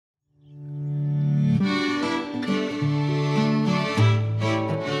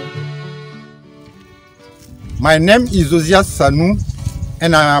My name is Josias SANOU,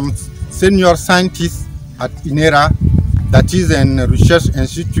 and I am senior scientist at INERA, that is a research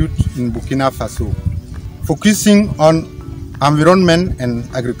institute in Burkina Faso, focusing on environment and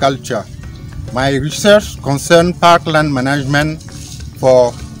agriculture. My research concerns parkland management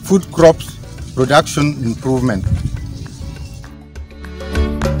for food crops production improvement.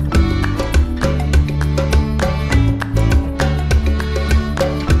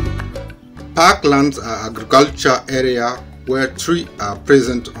 Parklands are agriculture area where trees are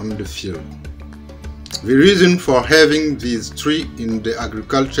present on the field. The reason for having these trees in the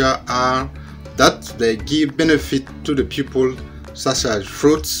agriculture are that they give benefit to the people, such as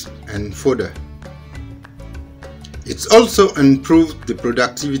fruits and fodder. It's also improved the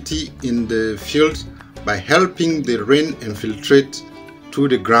productivity in the fields by helping the rain infiltrate to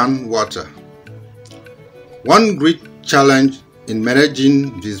the groundwater. One great challenge in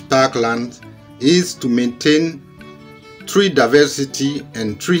managing these parklands is to maintain tree diversity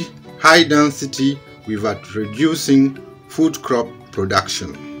and tree high density without reducing food crop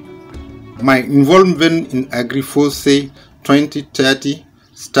production. My involvement in AgriFoSe2030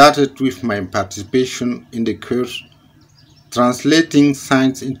 started with my participation in the course Translating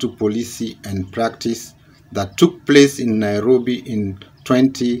Science into Policy and Practice that took place in Nairobi in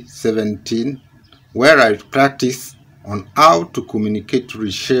 2017, where I practiced on how to communicate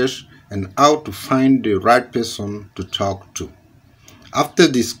research and how to find the right person to talk to. After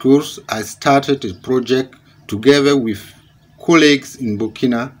this course, I started a project together with colleagues in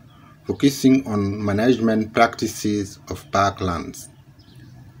Burkina, focusing on management practices of parklands.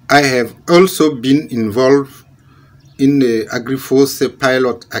 I have also been involved in the AgriFoSe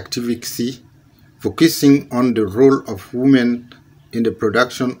pilot activity, focusing on the role of women in the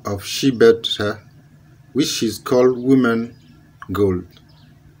production of shea butter, which is called women gold,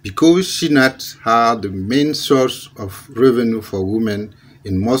 because shea nuts are the main source of revenue for women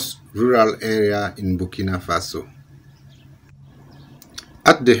in most rural areas in Burkina Faso.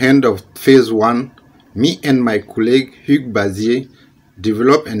 At the end of phase 1, me and my colleague Hugues Bazier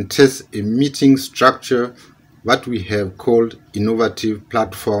developed and tested a meeting structure that we have called Innovative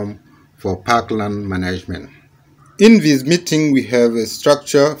Platform for Parkland Management. In this meeting, we have a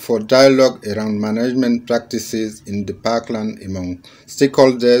structure for dialogue around management practices in the parkland among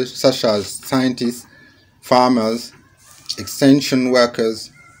stakeholders such as scientists, farmers, extension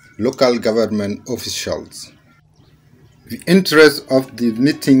workers, local government officials. The interest of the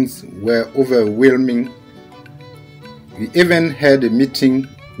meetings were overwhelming. We even had a meeting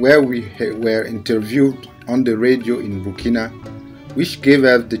where we were interviewed on the radio in Burkina, which gave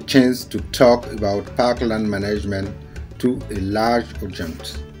us the chance to talk about parkland management to a large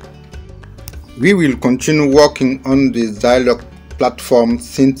audience. We will continue working on this dialogue platform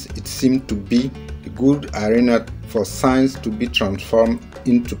since it seems to be a good arena for science to be transformed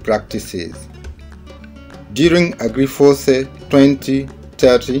into practices. During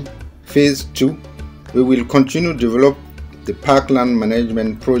AgriFoSe2030 Phase 2, we will continue to develop the parkland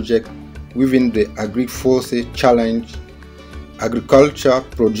management project within the AgriFoSe Challenge, Agriculture,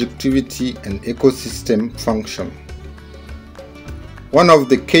 Productivity and Ecosystem Function. One of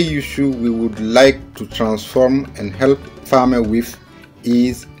the key issues we would like to transform and help farmers with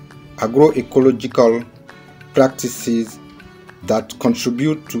is agroecological practices that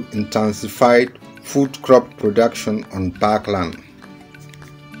contribute to intensified food crop production on parkland.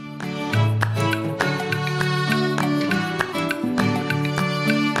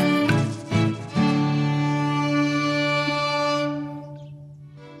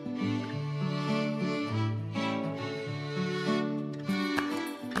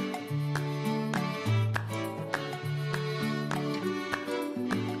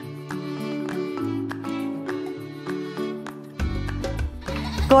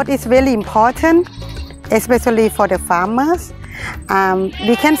 Goat is very important, especially for the farmers.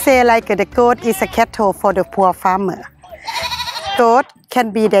 We can say like the goat is a cattle for the poor farmer. Goat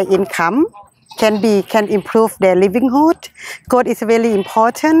can be their income, can improve their livelihood. Goat is very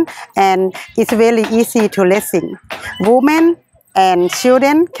important and it's very easy to raising. Women and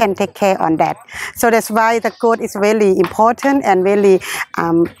children can take care on that. So that's why the goat is very important and very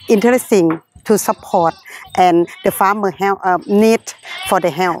interesting to support, and the farmer need for the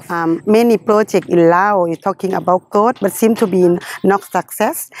health. Many projects in Laos is talking about goat, but seem to be not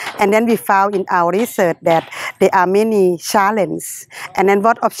success. And then we found in our research that there are many challenges. And then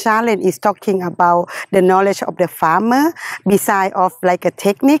what of challenge is talking about the knowledge of the farmer, beside of like a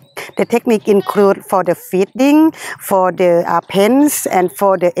technique. The technique include for the feeding, for the pens, and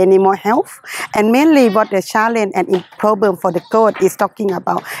for the animal health. And mainly what the challenge and problem for the goat is talking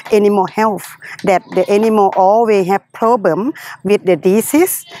about animal health. that the animal always have problem with the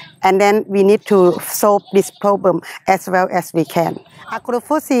disease, and then we need to solve this problem as well as we can.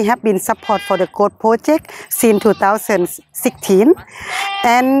 AgriFoSe have been support for the goat project since 2016,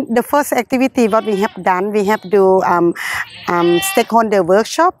 and the first activity what we have done, we have do stakeholder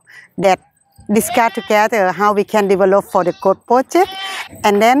workshop that discuss together how we can develop for the goat project.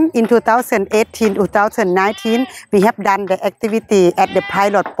 And then in 2018-2019, we have done the activity at the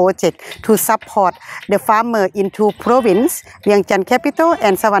pilot project to support the farmer in two provinces, Vientiane Capital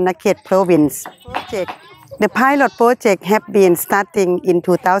and Savannakhet province. The pilot project have been starting in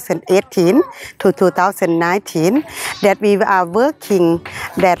 2018 to 2019, that we are working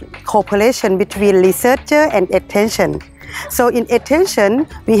that cooperation between researcher and extension. So in extension,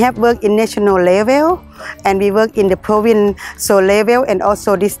 we have worked in national level, and we work in the provincial level and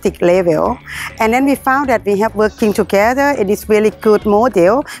also district level. And then we found that we have working together. It is really good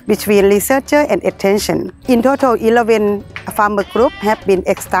model between researcher and extension. In total, 11 farmer group have been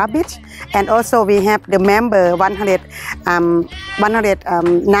established, and also we have the member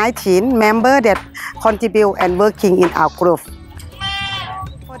 119 member that contribute and working in our group.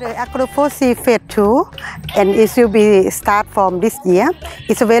 The AgriFoSe Phase 2, and it will be start from this year.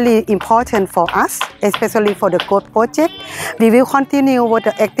 It's very important for us, especially for the goat project. We will continue with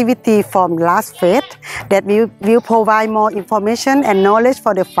the activity from last phase, that we will provide more information and knowledge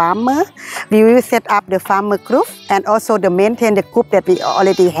for the farmer. We will set up the farmer group and also the maintain the group that we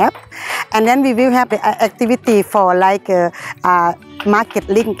already have. And then we will have the activity for like market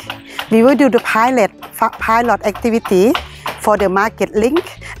link. We will do the pilot activity for the market link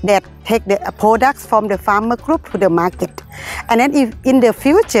that take the products from the farmer group to the market. And then if in the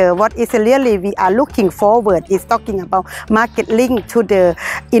future, what is really we are looking forward is talking about market link to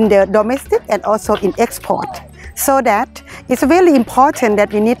in the domestic and also in export. So that it's really important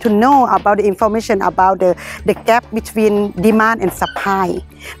that we need to know about the information about the gap between demand and supply.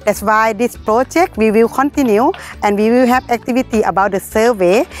 That's why this project we will continue, and we will have activity about the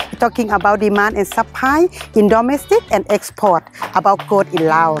survey talking about demand and supply in domestic and export about goat in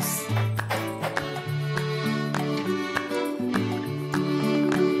Laos.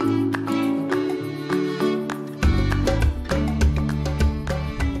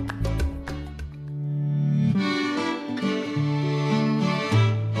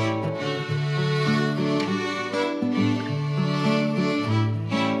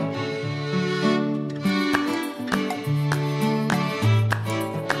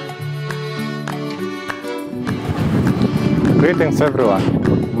 Greetings everyone.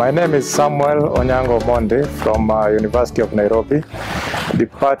 My name is Samuel Onyango Omondi from University of Nairobi,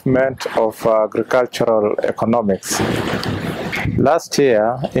 Department of Agricultural Economics. Last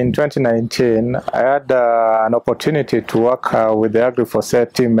year, in 2019, I had an opportunity to work with the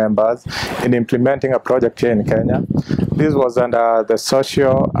AgriFoSe team members in implementing a project here in Kenya. This was under the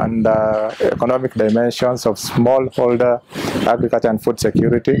social and economic dimensions of smallholder agriculture and food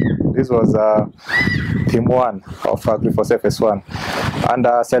security. This was Team 1 of AgriFoSe Phase 1. And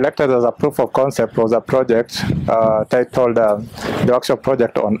selected as a proof of concept was a project titled the Workshop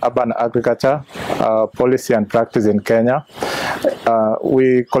Project on Urban Agriculture, Policy and Practice in Kenya.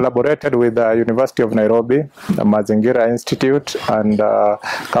 We collaborated with the University of Nairobi, the Mazingira Institute, and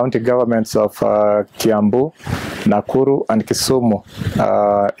county governments of Kiambu, Nakuru, and Kisumu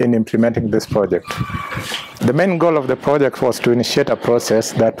in implementing this project. The main goal of the project was to initiate a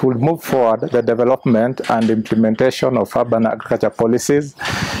process that would move forward the development and implementation of urban agriculture policies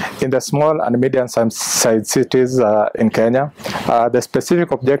in the small and medium-sized cities in Kenya. The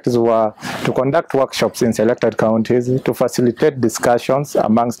specific objectives were to conduct workshops in selected counties, to facilitate discussions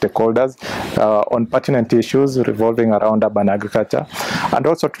among stakeholders on pertinent issues revolving around urban agriculture, and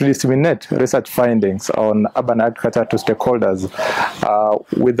also to disseminate research findings on urban agriculture to stakeholders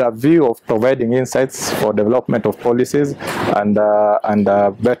with a view of providing insights for development of policies and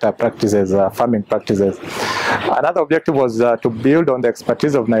better practices, farming practices. Another objective was to build on the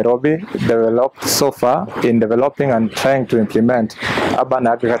expertise of Nairobi developed so far in developing and trying to implement urban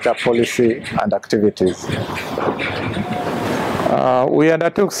agriculture policy and activities. We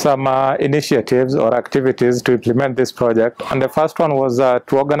undertook some initiatives or activities to implement this project, and the first one was to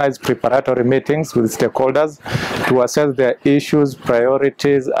organize preparatory meetings with stakeholders to assess their issues,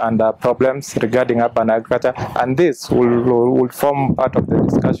 priorities, and problems regarding urban agriculture, and this will form part of the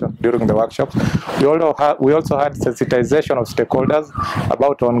discussion during the workshops. We also had sensitization of stakeholders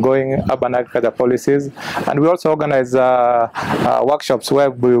about ongoing urban agriculture policies, and we also organized workshops where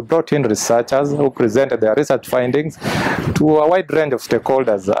we brought in researchers who presented their research findings to a wide range of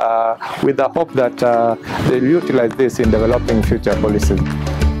stakeholders with the hope that they'll utilize this in developing future policies.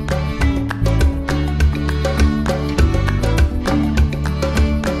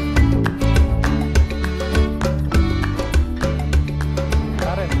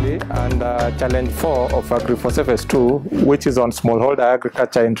 Thirdly, and challenge 4 of AgriFoSe Phase 2, which is on smallholder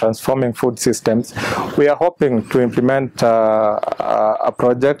agriculture in transforming food systems, we are hoping to implement a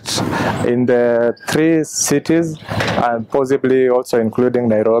project in the 3 cities and possibly also including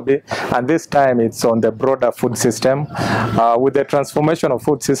Nairobi. And this time it's on the broader food system. With the transformation of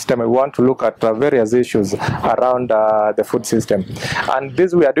food system, we want to look at various issues around the food system. And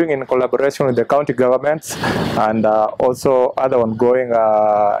this we are doing in collaboration with the county governments and also other ongoing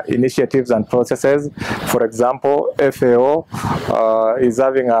initiatives and processes. For example, FAO is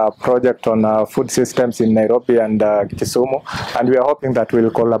having a project on food systems in Nairobi and Kisumu, and we are hoping that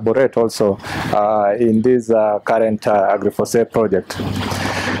we'll collaborate also in this current AgriFoSe project.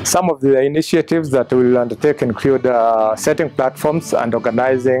 Some of the initiatives that we will undertake include setting platforms and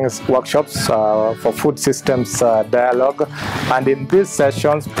organizing workshops for food systems dialogue, and in these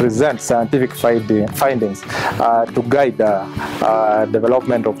sessions present scientific findings to guide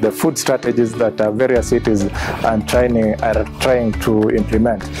development of the food strategies that various cities are trying to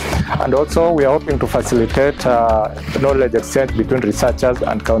implement. And also we are hoping to facilitate knowledge exchange between researchers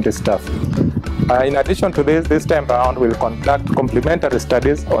and county staff. In addition to this time around, we'll conduct complementary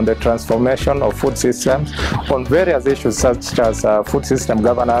studies on the transformation of food systems on various issues such as food system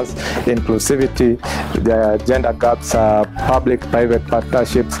governance, inclusivity, the gender gaps, public-private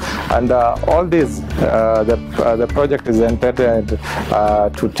partnerships, and all these, the project is intended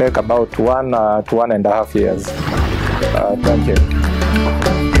to take about 1 to 1.5 years. Thank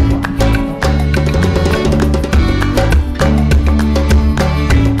you.